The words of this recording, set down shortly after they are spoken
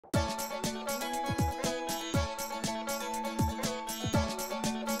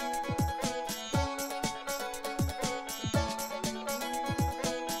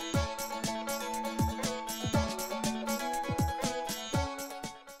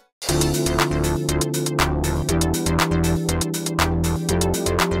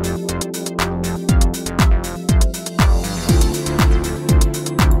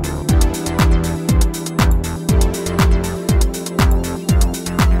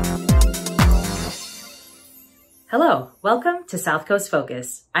Hello, welcome to South Coast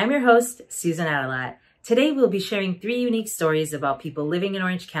Focus. I'm your host, Susan Adelat. Today we'll be sharing 3 unique stories about people living in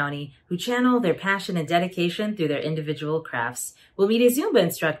Orange County who channel their passion and dedication through their individual crafts. We'll meet a Zumba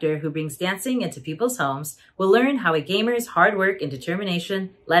instructor who brings dancing into people's homes. We'll learn how a gamer's hard work and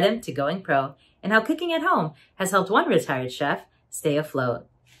determination led him to going pro, and how cooking at home has helped one retired chef stay afloat.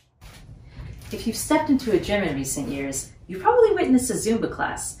 If you've stepped into a gym in recent years, you've probably witnessed a Zumba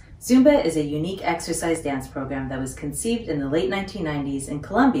class. Zumba is a unique exercise dance program that was conceived in the late 1990s in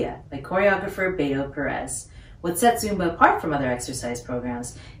Colombia by choreographer Beto Perez. What sets Zumba apart from other exercise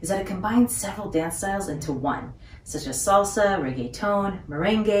programs is that it combines several dance styles into one, such as salsa, reggaeton,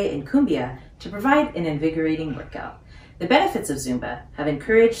 merengue, and cumbia, to provide an invigorating workout. The benefits of Zumba have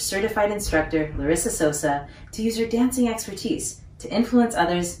encouraged certified instructor Larissa Sosa to use her dancing expertise to influence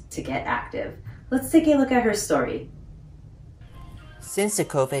others to get active. Let's take a look at her story. Since the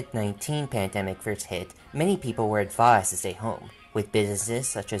COVID-19 pandemic first hit, many people were advised to stay home. With businesses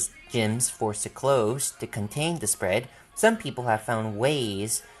such as gyms forced to close to contain the spread, some people have found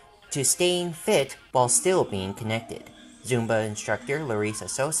ways to staying fit while still being connected. Zumba instructor Larissa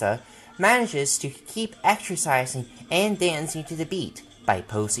Sosa manages to keep exercising and dancing to the beat by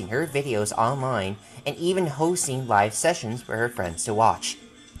posting her videos online and even hosting live sessions for her friends to watch.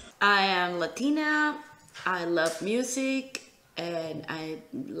 I am Latina, I love music, and I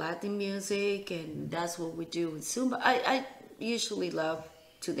Latin music, and that's what we do with Zumba. I usually love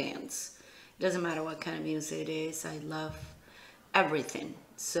to dance. It doesn't matter what kind of music it is. I love everything.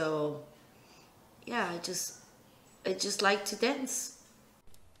 So yeah, I just like to dance.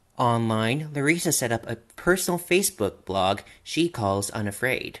 Online, Larissa set up a personal Facebook blog she calls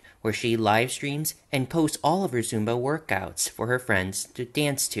Unafraid, where she live streams and posts all of her Zumba workouts for her friends to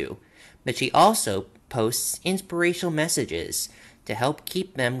dance to. But she also posts inspirational messages to help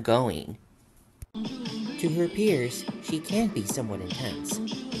keep them going. To her peers, she can be somewhat intense,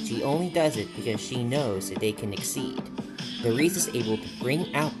 but she only does it because she knows that they can exceed. Larissa is able to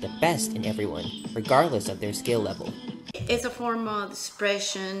bring out the best in everyone, regardless of their skill level. It's a form of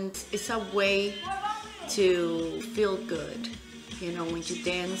expression. It's a way to feel good. You know, when you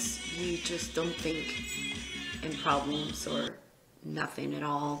dance, you just don't think in problems or nothing at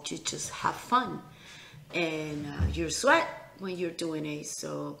all. You just have fun. And you sweat when you're doing it,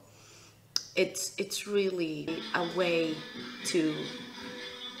 so it's really a way to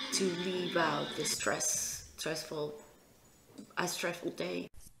leave out the stressful day.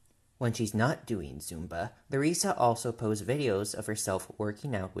 When she's not doing Zumba, Larissa also posts videos of herself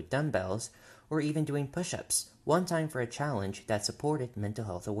working out with dumbbells or even doing push-ups, one time for a challenge that supported mental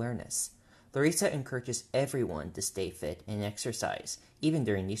health awareness. Larissa encourages everyone to stay fit and exercise, even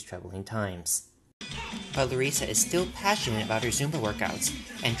during these troubling times. But Larissa is still passionate about her Zumba workouts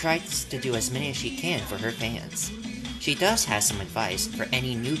and tries to do as many as she can for her fans. She does have some advice for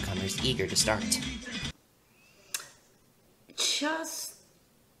any newcomers eager to start. Just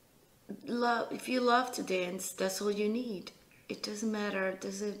love. If you love to dance, that's all you need. It doesn't matter.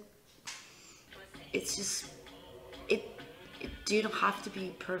 It's just you don't have to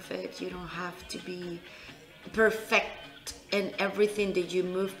be perfect. You don't have to be perfect in everything that you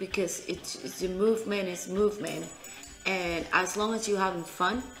move, because it's the movement is movement, and as long as you're having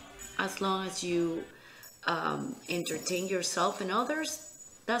fun, as long as you entertain yourself and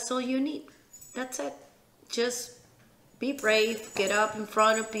others, that's all you need. That's it. Just be brave, get up in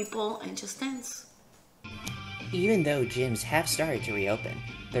front of people, and just dance. Even though gyms have started to reopen,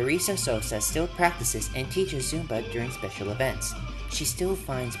 Larissa Sosa still practices and teaches Zumba during special events. She still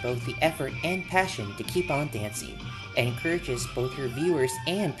finds both the effort and passion to keep on dancing, and encourages both her viewers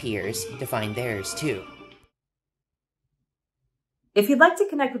and peers to find theirs too. If you'd like to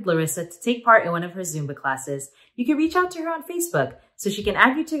connect with Larissa to take part in one of her Zumba classes, you can reach out to her on Facebook so she can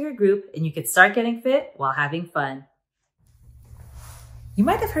add you to her group and you can start getting fit while having fun. You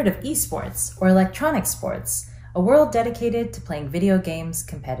might have heard of esports, or electronic sports, a world dedicated to playing video games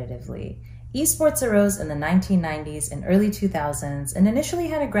competitively. Esports arose in the 1990s and early 2000s and initially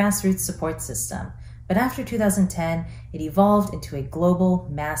had a grassroots support system, but after 2010, it evolved into a global,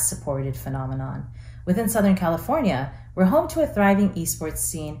 mass-supported phenomenon. Within Southern California, we're home to a thriving esports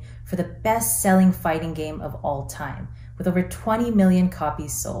scene for the best-selling fighting game of all time, with over 20 million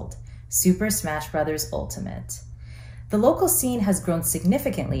copies sold, Super Smash Bros. Ultimate. The local scene has grown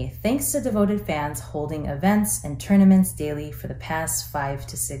significantly thanks to devoted fans holding events and tournaments daily for the past 5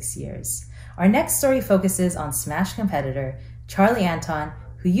 to 6 years. Our next story focuses on Smash competitor Charlie Anton,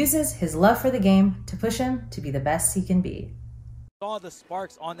 who uses his love for the game to push him to be the best he can be. Saw the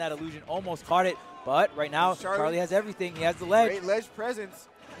sparks on that illusion, almost caught it, but right now Charlie has everything. He has the ledge. Great ledge presence.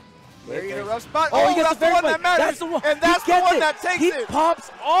 Larry in a rough spot. Oh, he gets that's the the one very that matters. That's the one. And that's the one that takes he it. He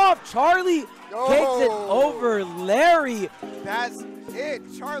pops off. Charlie takes it over Larry. That's it.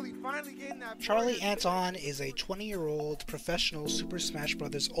 Charlie finally getting that. Charlie Anton is a 20-year-old professional Super Smash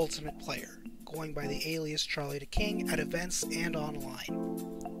Bros. Ultimate player, going by the alias Charlie the King at events and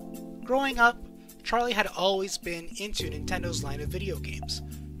online. Growing up, Charlie had always been into Nintendo's line of video games,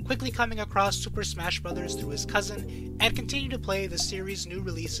 quickly coming across Super Smash Bros. Through his cousin, and continued to play the series' new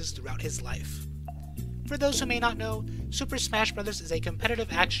releases throughout his life. For those who may not know, Super Smash Bros. Is a competitive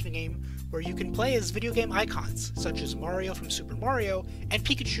action game where you can play as video game icons, such as Mario from Super Mario and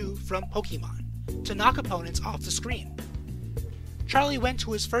Pikachu from Pokemon, to knock opponents off the screen. Charlie went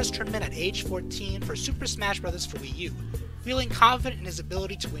to his first tournament at age 14 for Super Smash Bros. For Wii U, feeling confident in his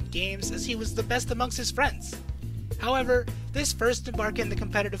ability to win games as he was the best amongst his friends. However, this first embark in the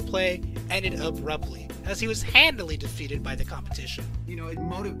competitive play ended abruptly, as he was handily defeated by the competition. You know,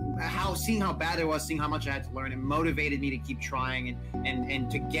 seeing how bad it was, seeing how much I had to learn, it motivated me to keep trying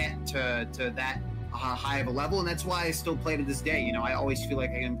and to get to that high of a level, and that's why I still play to this day. You know, I always feel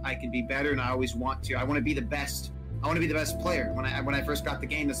like I can be better, and I always want to. I want to be the best. I want to be the best player. When I first got the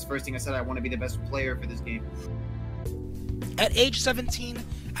game, that's the first thing I said. I want to be the best player for this game. At age 17,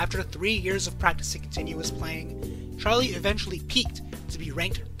 after 3 years of practicing continuous playing, Charlie eventually peaked to be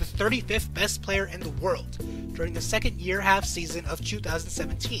ranked the 35th best player in the world during the second year-half season of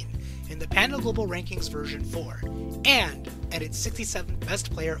 2017 in the Panda Global Rankings version 4, and at its 67th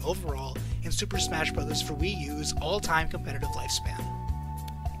best player overall in Super Smash Bros. For Wii U's all-time competitive lifespan.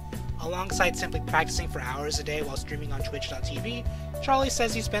 Alongside simply practicing for hours a day while streaming on Twitch.tv, Charlie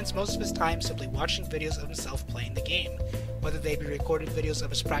says he spends most of his time simply watching videos of himself playing the game, whether they be recorded videos of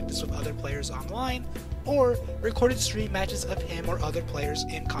his practice with other players online, or recorded stream matches of him or other players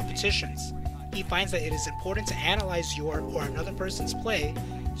in competitions. He finds that it is important to analyze your or another person's play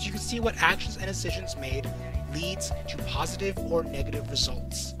so you can see what actions and decisions made leads to positive or negative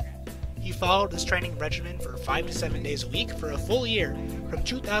results. He followed this training regimen for 5 to 7 days a week for a full year from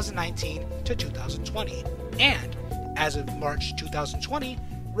 2019 to 2020, and, as of March 2020,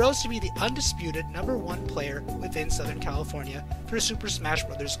 rose to be the undisputed #1 player within Southern California for Super Smash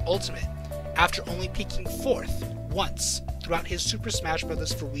Bros. Ultimate, after only peaking 4th once throughout his Super Smash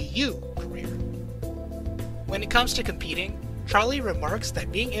Bros. For Wii U career. When it comes to competing, Charlie remarks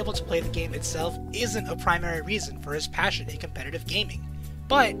that being able to play the game itself isn't a primary reason for his passion in competitive gaming,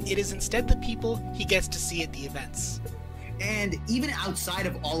 but it is instead the people he gets to see at the events. And even outside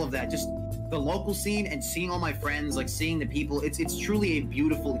of all of that, just the local scene and seeing all my friends, like seeing the people, it's truly a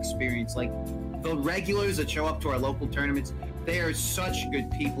beautiful experience. Like the regulars that show up to our local tournaments, they are such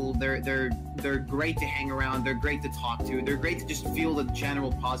good people. They're great to hang around. They're great to talk to. They're great to just feel the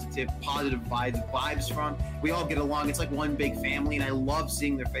general positive vibes from. We all get along. It's like one big family, and I love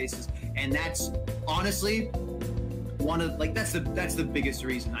seeing their faces. And that's honestly that's the biggest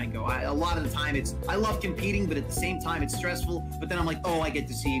reason I go. A lot of the time I love competing, but at the same time it's stressful. But then I'm like, oh, I get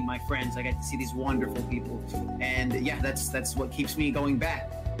to see my friends. I get to see these wonderful people, and yeah, that's what keeps me going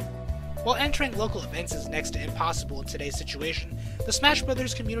back. While entering local events is next to impossible in today's situation, the Smash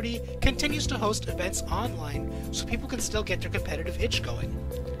Brothers community continues to host events online so people can still get their competitive itch going.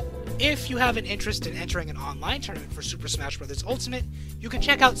 If you have an interest in entering an online tournament for Super Smash Bros. Ultimate, you can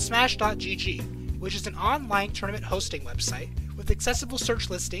check out Smash.gg, which is an online tournament hosting website with accessible search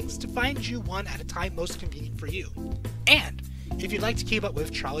listings to find you one at a time most convenient for you. And if you'd like to keep up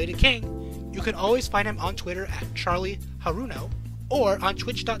with Charlie the King, you can always find him on Twitter at Charlie Haruno, or on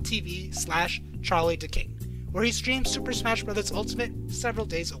twitch.tv/CharlieTheKing, where he streams Super Smash Bros. Ultimate several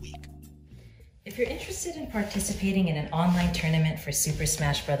days a week. If you're interested in participating in an online tournament for Super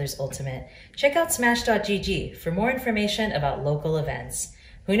Smash Bros. Ultimate, check out Smash.gg for more information about local events.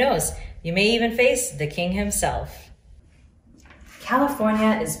 Who knows, you may even face the king himself.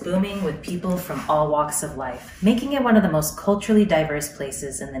 California is booming with people from all walks of life, making it one of the most culturally diverse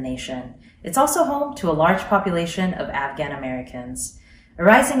places in the nation. It's also home to a large population of Afghan Americans.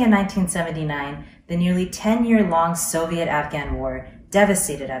 Arising in 1979, the nearly 10-year-long Soviet-Afghan War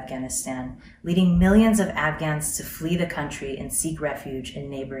devastated Afghanistan, leading millions of Afghans to flee the country and seek refuge in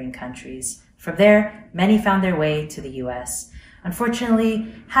neighboring countries. From there, many found their way to the U.S.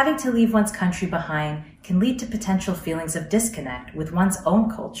 Unfortunately, having to leave one's country behind can lead to potential feelings of disconnect with one's own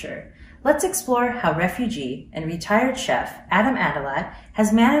culture. Let's explore how refugee and retired chef Adam Adalat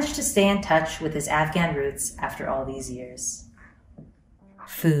has managed to stay in touch with his Afghan roots after all these years.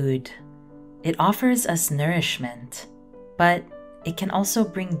 Food. It offers us nourishment, but it can also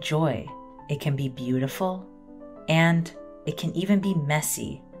bring joy. It can be beautiful, and it can even be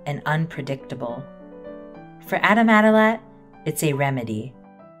messy and unpredictable. For Adam Adalat, it's a remedy.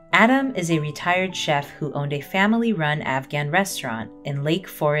 Adam is a retired chef who owned a family-run Afghan restaurant in Lake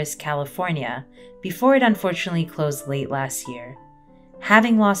Forest, California, before it unfortunately closed late last year.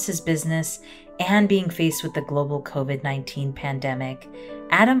 Having lost his business and being faced with the global COVID-19 pandemic,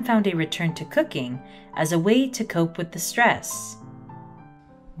 Adam found a return to cooking as a way to cope with the stress.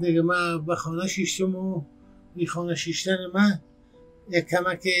 دیگه من به خانه شیشتم و این خانه شیشتن من یک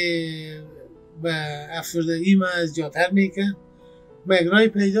کمک به افسردگی من از جاتر میکن. مگرایی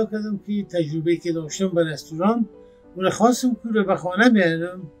پیدا کردم که تجربه که داشتم به رستوران اون خواستم که رو به خانه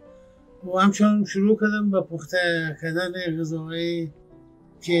بیارم و همچنان شروع کردم به پخته کردن غذاهای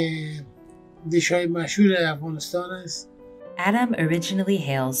که دیشای مشهور افغانستان است. Adam originally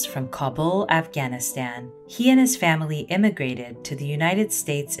hails from Kabul, Afghanistan. He and his family immigrated to the United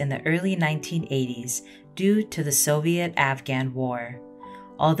States in the early 1980s due to the Soviet-Afghan War.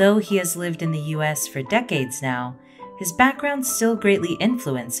 Although he has lived in the US for decades now, his background still greatly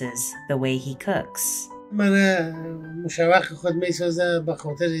influences the way he cooks. من مشوق خود میسازه به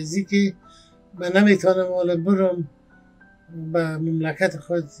خاطر ازی که من نمیتونم حالا برم به مملکت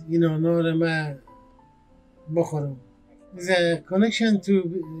خود این آنها رو من بخورم. There's a connection to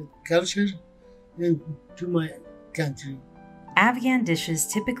culture and to my country. Afghan dishes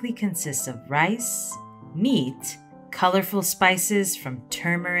typically consist of rice, meat, colorful spices from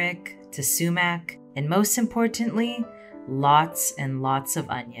turmeric to sumac, and most importantly, lots and lots of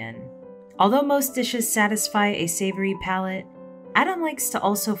onion. Although most dishes satisfy a savory palate, Adam likes to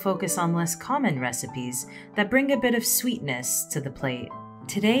also focus on less common recipes that bring a bit of sweetness to the plate.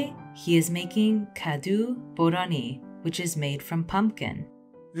 Today, he is making kadu borani, which is made from pumpkin.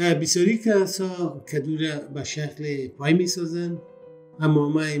 بسیاری کسا کدو را به شکل پای می سازن، اما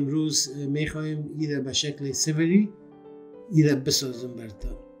ما امروز می خواهیم این را به شکل سوری این را بسازم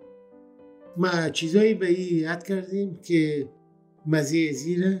براتون. ما چیزایی به این اد کردیم که مزه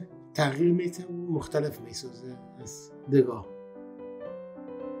ازی را تغییر میده و مختلف می سازه از دگاه.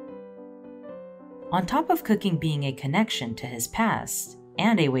 On top of cooking being a connection to his past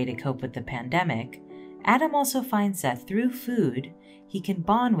and a way to cope with the pandemic, Adam also finds that through food, he can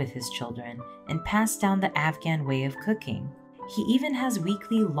bond with his children and pass down the Afghan way of cooking. He even has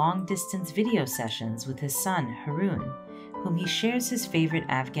weekly long-distance video sessions with his son, Harun, whom he shares his favorite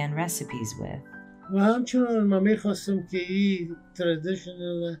Afghan recipes with. و همچنان ما میخواستم که این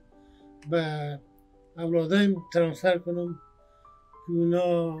تردیشنل به اولادایم ترانسفر کنم که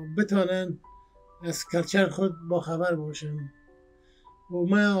اونا بتانن از کلچر خود با خبر باشن. و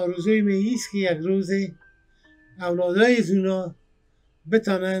من آرزوی میست که یک روز اولادای از اونا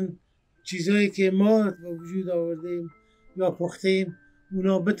بتانن چیزایی که ما به وجود آوردیم یا پختیم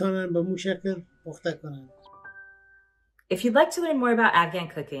اونا بتانن به مو شکل پخته کنن. If you'd like to learn more about Afghan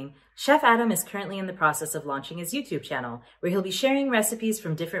cooking, Chef Adam is currently in the process of launching his YouTube channel, where he'll be sharing recipes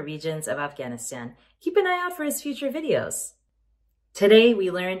from different regions of Afghanistan. Keep an eye out for his future videos. Today, we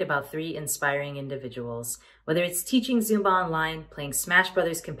learned about 3 inspiring individuals. Whether it's teaching Zumba online, playing Smash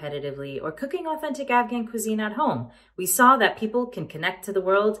Brothers competitively, or cooking authentic Afghan cuisine at home, we saw that people can connect to the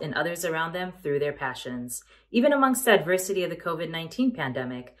world and others around them through their passions. Even amongst the adversity of the COVID-19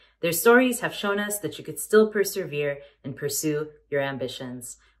 pandemic, their stories have shown us that you could still persevere and pursue your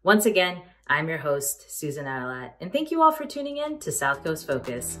ambitions. Once again, I'm your host, Susan Adelat, and thank you all for tuning in to South Coast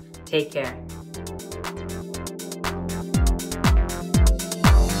Focus. Take care.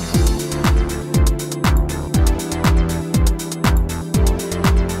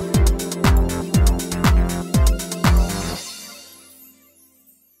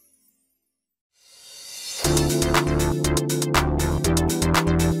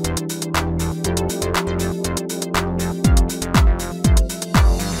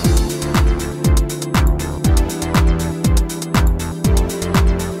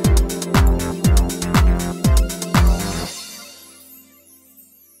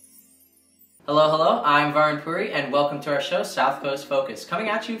 Hello, I'm Varun Puri, and welcome to our show, South Coast Focus, coming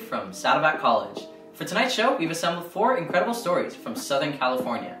at you from Saddleback College. For tonight's show, we've assembled 4 incredible stories from Southern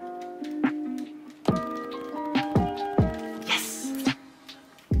California. Yes!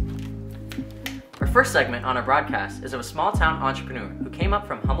 Our first segment on our broadcast is of a small-town entrepreneur who came up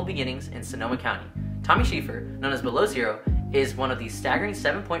from humble beginnings in Sonoma County. Tommy Schieffer, known as Below Zero, is one of the staggering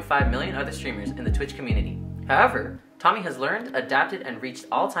 7.5 million other streamers in the Twitch community. However, Tommy has learned, adapted, and reached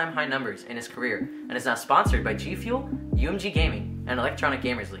all-time high numbers in his career, and is now sponsored by G Fuel, UMG Gaming, and Electronic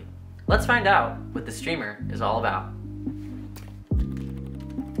Gamers League. Let's find out what the streamer is all about.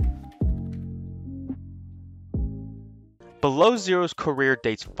 Below Zero's career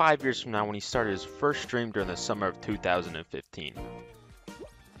dates 5 years from now when he started his first stream during the summer of 2015.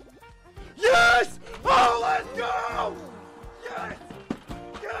 Yes! Oh, let's go! Yes!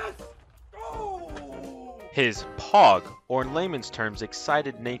 Yes! His POG, or in layman's terms,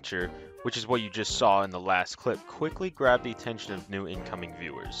 excited nature, which is what you just saw in the last clip, quickly grabbed the attention of new incoming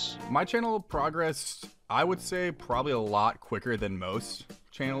viewers. My channel progressed, I would say, probably a lot quicker than most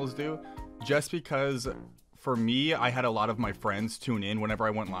channels do, just because for me, I had a lot of my friends tune in whenever I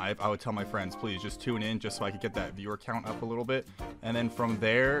went live. I would tell my friends, please just tune in just so I could get that viewer count up a little bit. And then from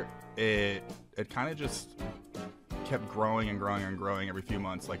there, it kind of just kept growing and growing and growing every few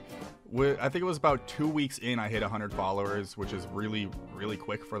months. Like, I think it was about 2 weeks in, I hit 100 followers, which is really, really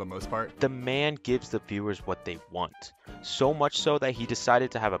quick for the most part. The man gives the viewers what they want. So much so that he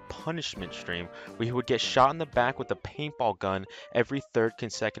decided to have a punishment stream where he would get shot in the back with a paintball gun every third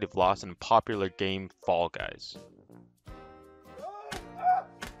consecutive loss in a popular game, Fall Guys.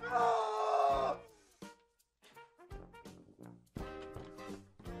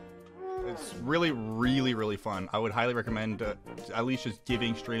 It's really, really, really fun. I would highly recommend at least just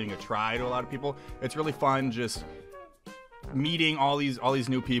giving streaming a try to a lot of people. It's really fun just meeting all these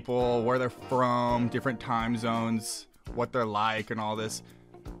new people, where they're from, different time zones, what they're like, and all this.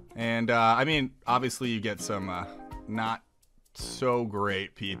 And I mean, obviously you get some not so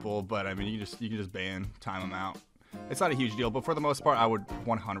great people, but I mean, you can just ban, time them out. It's not a huge deal, but for the most part, I would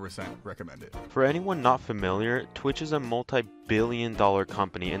 100% recommend it. For anyone not familiar, Twitch is a multi-billion-dollar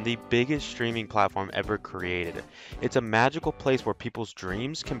company and the biggest streaming platform ever created. It's a magical place where people's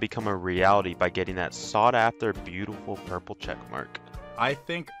dreams can become a reality by getting that sought-after, beautiful purple check mark. I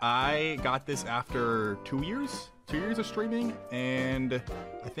think I got this after 2 years of streaming, and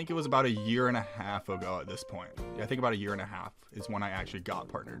I think it was about 1.5 years ago at this point. Yeah, I think about 1.5 years is when I actually got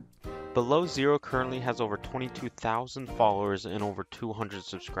partnered. Below Zero currently has over 22,000 followers and over 200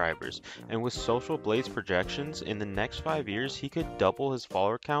 subscribers, and with Social Blade's projections, in the next 5 years he could double his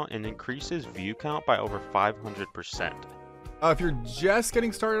follower count and increase his view count by over 500%. If you're just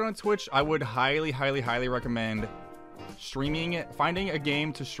getting started on Twitch, I would highly, highly, highly recommend finding a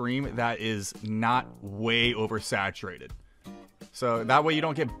game to stream that is not way oversaturated. So that way you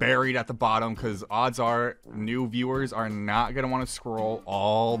don't get buried at the bottom, because odds are new viewers are not going to want to scroll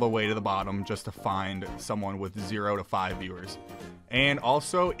all the way to the bottom just to find someone with 0 to 5 viewers. And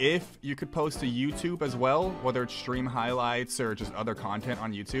also, if you could post to YouTube as well, whether it's stream highlights or just other content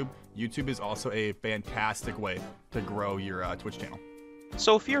on YouTube, YouTube is also a fantastic way to grow your Twitch channel.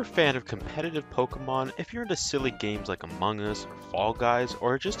 So if you're a fan of competitive Pokemon, if you're into silly games like Among Us or Fall Guys,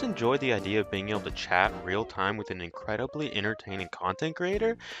 or just enjoy the idea of being able to chat real time with an incredibly entertaining content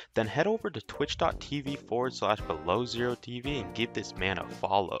creator, then head over to twitch.tv/BelowZeroTV and give this man a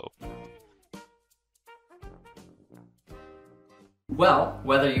follow. Well,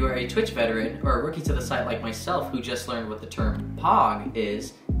 whether you are a Twitch veteran or a rookie to the site like myself who just learned what the term POG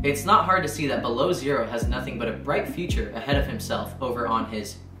is, it's not hard to see that Below Zero has nothing but a bright future ahead of himself over on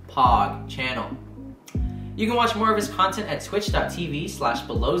his POG channel. You can watch more of his content at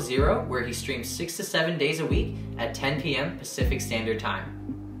twitch.tv/BelowZero, where he streams 6 to 7 days a week at 10 p.m. Pacific Standard Time.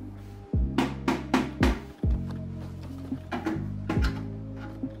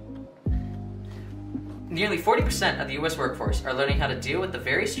 Nearly 40% of the US workforce are learning how to deal with the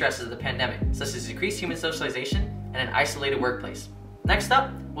various stresses of the pandemic, such as decreased human socialization and an isolated workplace. Next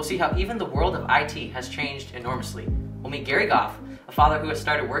up, we'll see how even the world of IT has changed enormously. We'll meet Gary Goff, a father who has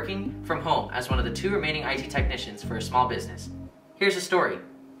started working from home as one of the 2 remaining IT technicians for a small business. Here's a story.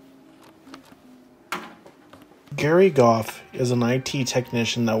 Gary Goff is an IT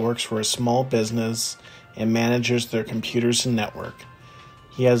technician that works for a small business and manages their computers and network.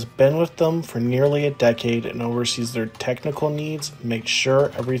 He has been with them for nearly a decade and oversees their technical needs and makes sure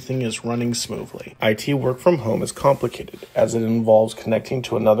everything is running smoothly. IT work from home is complicated as it involves connecting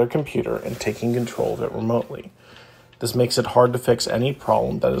to another computer and taking control of it remotely. This makes it hard to fix any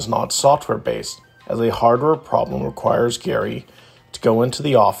problem that is not software-based, as a hardware problem requires Gary to go into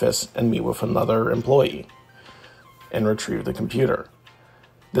the office and meet with another employee and retrieve the computer.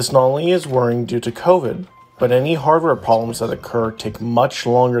 This not only is worrying due to COVID, but any hardware problems that occur take much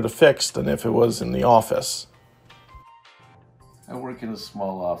longer to fix than if it was in the office. I work in a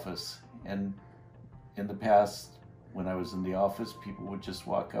small office, and in the past, when I was in the office, people would just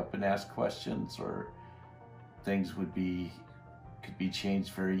walk up and ask questions, or things could be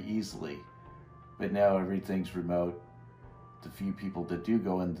changed very easily. But now everything's remote. The few people that do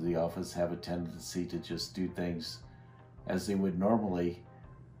go into the office have a tendency to just do things as they would normally,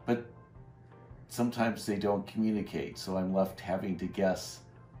 but sometimes they don't communicate, so I'm left having to guess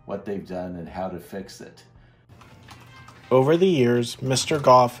what they've done and how to fix it. Over the years, Mr.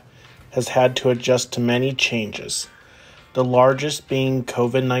 Goff has had to adjust to many changes, the largest being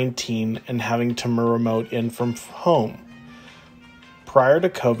COVID-19 and having to remote in from home. Prior to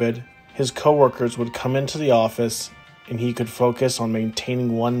COVID, his coworkers would come into the office and he could focus on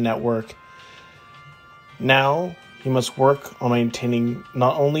maintaining one network. Now, he must work on maintaining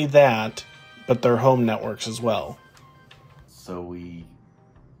not only that, but their home networks as well. So we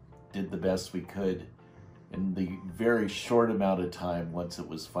did the best we could in the very short amount of time once it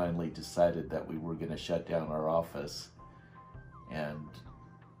was finally decided that we were going to shut down our office and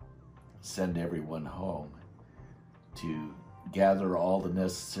send everyone home, to gather all the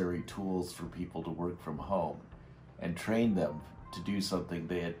necessary tools for people to work from home and train them to do something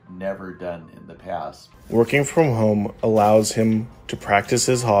they had never done in the past. Working from home allows him to practice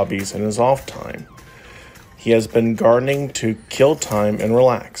his hobbies in his off time. He has been gardening to kill time and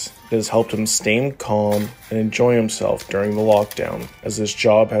relax. It has helped him stay calm and enjoy himself during the lockdown, as his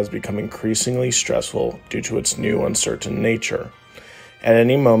job has become increasingly stressful due to its new uncertain nature. At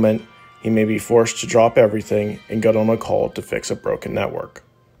any moment, he may be forced to drop everything and get on a call to fix a broken network.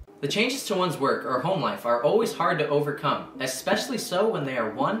 The changes to one's work or home life are always hard to overcome, especially so when they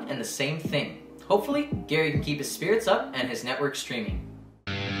are one and the same thing. Hopefully, Gary can keep his spirits up and his network streaming.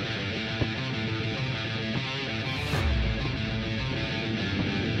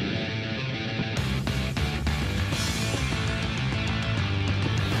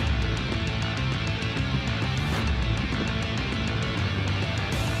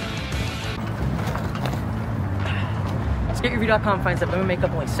 SkateReview.com finds that women make up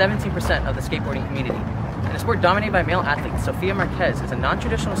only 17% of the skateboarding community. In a sport dominated by male athletes, Sofia Marquez is a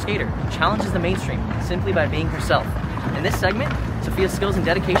non-traditional skater who challenges the mainstream simply by being herself. In this segment, Sofia's skills and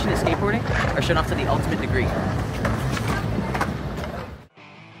dedication to skateboarding are shown off to the ultimate degree.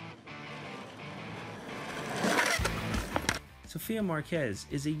 Sofia Marquez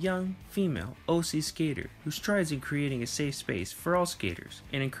is a young, female OC skater who strives in creating a safe space for all skaters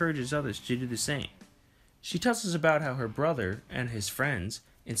and encourages others to do the same. She tells us about how her brother and his friends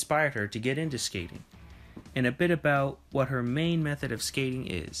inspired her to get into skating, and a bit about what her main method of skating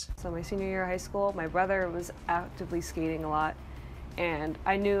is. So my senior year of high school, my brother was actively skating a lot, and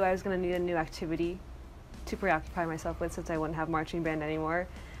I knew I was going to need a new activity to preoccupy myself with since I wouldn't have marching band anymore.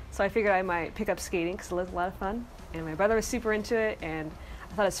 So I figured I might pick up skating because it was a lot of fun, and my brother was super into it, and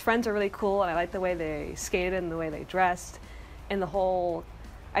I thought his friends were really cool, and I liked the way they skated and the way they dressed, and the whole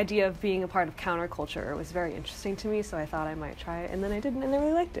idea of being a part of counterculture was very interesting to me, so I thought I might try it, and then I didn't, and I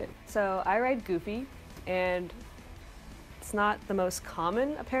really liked it. So I ride Goofy, and it's not the most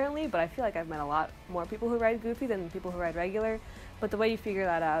common apparently, but I feel like I've met a lot more people who ride Goofy than people who ride regular. But the way you figure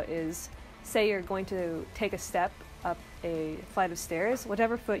that out is, say you're going to take a step up a flight of stairs,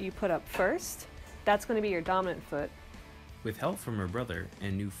 whatever foot you put up first, that's going to be your dominant foot. With help from her brother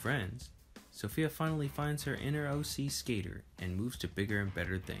and new friends, Sofia finally finds her inner OC skater and moves to bigger and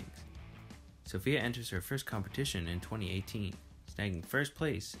better things. Sofia enters her first competition in 2018, snagging first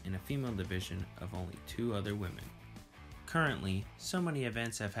place in a female division of only 2 other women. Currently, so many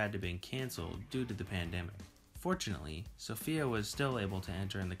events have had to be canceled due to the pandemic. Fortunately, Sofia was still able to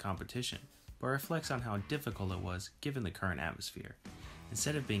enter in the competition, but reflects on how difficult it was given the current atmosphere.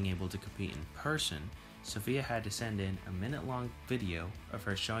 Instead of being able to compete in person, Sofia had to send in a minute-long video of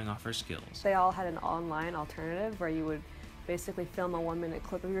her showing off her skills. They all had an online alternative where you would basically film a 1-minute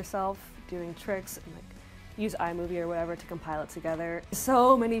clip of yourself doing tricks and like use iMovie or whatever to compile it together.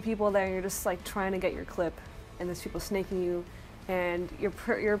 So many people there, you're just like trying to get your clip, and there's people snaking you, and your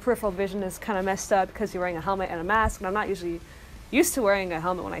peripheral vision is kind of messed up because you're wearing a helmet and a mask, and I'm not usually used to wearing a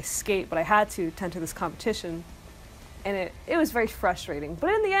helmet when I skate, but I had to enter this competition. And it was very frustrating.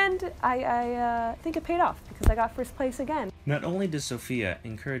 But in the end, I think it paid off because I got first place again. Not only does Sofia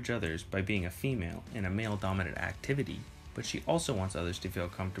encourage others by being a female in a male-dominant activity, but she also wants others to feel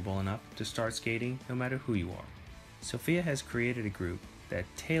comfortable enough to start skating no matter who you are. Sofia has created a group that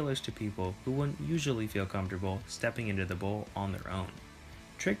tailors to people who wouldn't usually feel comfortable stepping into the bowl on their own.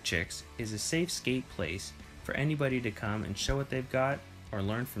 Trick Chicks is a safe skate place for anybody to come and show what they've got or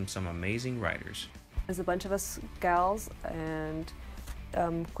learn from some amazing riders. There's a bunch of us gals and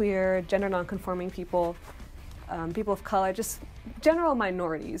queer, gender non-conforming people, people of color, just general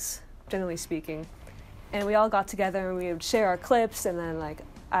minorities, generally speaking. And we all got together and we would share our clips, and then like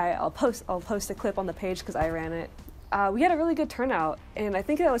I'll post a clip on the page because I ran it. We had a really good turnout, and I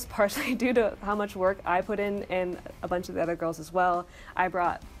think that was partially due to how much work I put in and a bunch of the other girls as well. I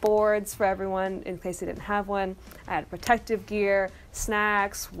brought boards for everyone in case they didn't have one. I had protective gear,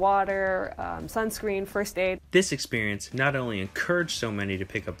 snacks, water, sunscreen, first aid. This experience not only encouraged so many to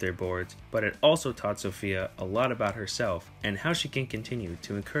pick up their boards, but it also taught Sofia a lot about herself and how she can continue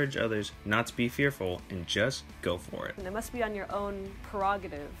to encourage others not to be fearful and just go for it. And it must be on your own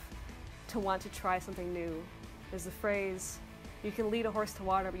prerogative to want to try something new. There's the phrase, You can lead a horse to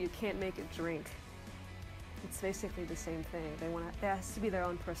water, but you can't make it drink. It's basically the same thing. It has to be their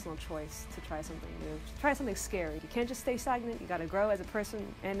own personal choice to try something new, to try something scary. You can't just stay stagnant. You got to grow as a person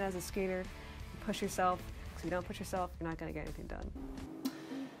and as a skater. Push yourself, because if you don't push yourself, you're not going to get anything done.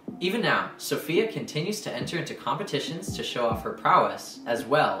 Even now, Sophia continues to enter into competitions to show off her prowess as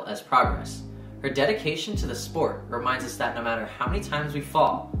well as progress. Her dedication to the sport reminds us that no matter how many times we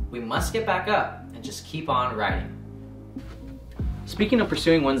fall, we must get back up and just keep on riding. Speaking of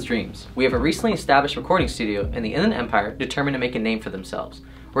pursuing one's dreams, we have a recently established recording studio in the Inland Empire determined to make a name for themselves.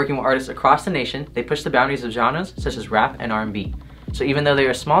 Working with artists across the nation, they push the boundaries of genres such as rap and R&B. So even though they're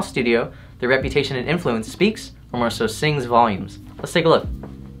a small studio, their reputation and influence speaks, or more so sings, volumes. Let's take a look.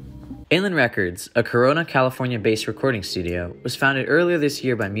 Inland Records, a Corona, California-based recording studio, was founded earlier this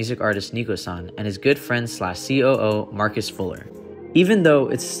year by music artist Nico-san and his good friend / COO Marcus Fuller. Even though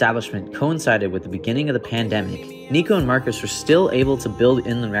its establishment coincided with the beginning of the pandemic, Nico and Marcus were still able to build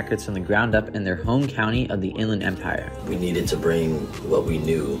Inland Records from the ground up in their home county of the Inland Empire. We needed to bring what we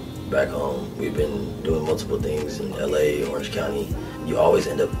knew back home. We've been doing multiple things in LA, Orange County. You always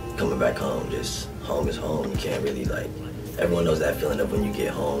end up coming back home. Just home is home. You can't really everyone knows that feeling of when you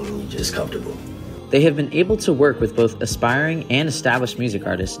get home and you're just comfortable. They have been able to work with both aspiring and established music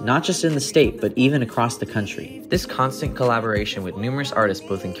artists, not just in the state, but even across the country. This constant collaboration with numerous artists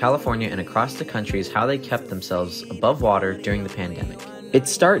both in California and across the country is how they kept themselves above water during the pandemic.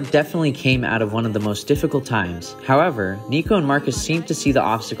 Its start definitely came out of one of the most difficult times. However, Nico and Marcus seem to see the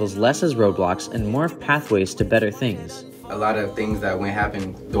obstacles less as roadblocks and more of pathways to better things. A lot of things that when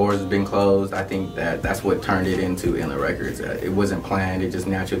happened, doors have been closed. I think that's what turned it into Inland Records. It wasn't planned, it just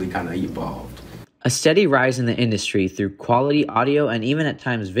naturally kind of evolved. A steady rise in the industry through quality audio and even at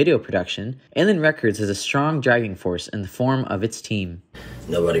times video production, Inland Records has a strong driving force in the form of its team.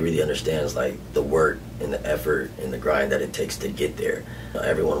 Nobody really understands the work and the effort and the grind that it takes to get there.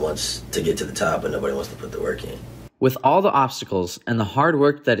 Everyone wants to get to the top, but nobody wants to put the work in. With all the obstacles and the hard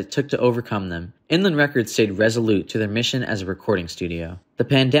work that it took to overcome them, Inland Records stayed resolute to their mission as a recording studio. The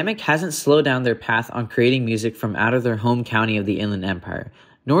pandemic hasn't slowed down their path on creating music from out of their home county of the Inland Empire,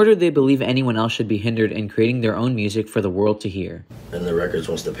 nor do they believe anyone else should be hindered in creating their own music for the world to hear. Inland Records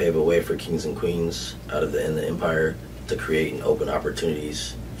wants to pave a way for kings and queens out of the Inland Empire to create and open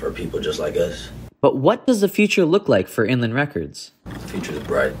opportunities for people just like us. But what does the future look like for Inland Records? The future is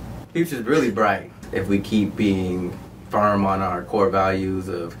bright. The future is really bright if we keep being firm on our core values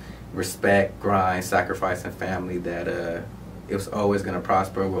of respect, grind, sacrifice, and family, that it's always going to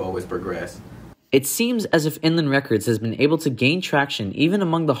prosper, we'll always progress. It seems as if Inland Records has been able to gain traction even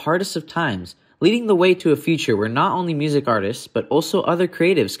among the hardest of times, leading the way to a future where not only music artists, but also other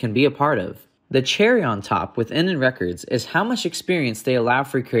creatives can be a part of. The cherry on top with Inland Records is how much experience they allow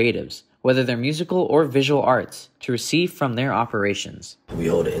for creatives, whether they're musical or visual arts, to receive from their operations. We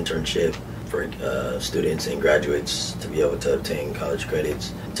hold an internship for students and graduates to be able to obtain college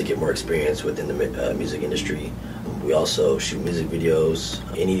credits to get more experience within the music industry. We also shoot music videos,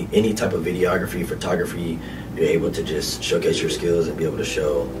 any type of videography, photography. You're able to just showcase your skills and be able to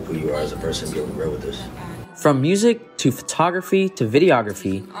show who you are as a person and be able to grow with this. From music to photography to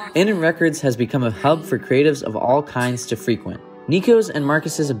videography, Inland Records has become a hub for creatives of all kinds to frequent. Nico's and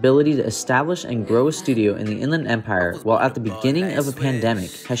Marcus's ability to establish and grow a studio in the Inland Empire while at the beginning of a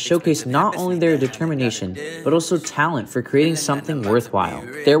pandemic has showcased not only their determination, but also talent for creating something worthwhile.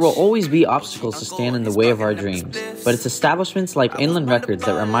 There will always be obstacles to stand in the way of our dreams, but it's establishments like Inland Records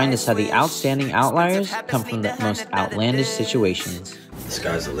that remind us how the outstanding outliers come from the most outlandish situations. The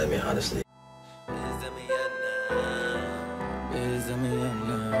sky's the limit, honestly.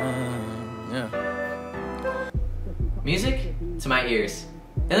 Music to my ears.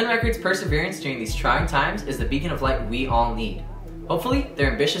 Inland Records' perseverance during these trying times is the beacon of light we all need. Hopefully,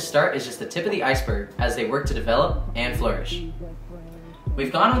 their ambitious start is just the tip of the iceberg as they work to develop and flourish.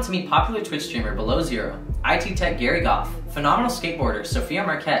 We've gone on to meet popular Twitch streamer Below Zero, IT tech Gary Goff, phenomenal skateboarder Sofia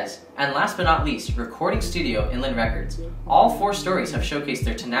Marquez, and last but not least, recording studio Inland Records. All four stories have showcased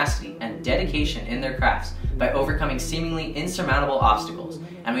their tenacity and dedication in their crafts by overcoming seemingly insurmountable obstacles,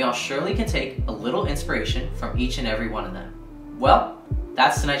 and we all surely can take a little inspiration from each and every one of them. Well,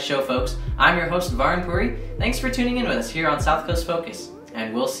 that's tonight's show, folks. I'm your host, Varun Puri. Thanks for tuning in with us here on South Coast Focus,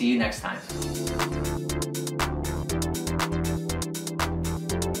 and we'll see you next time.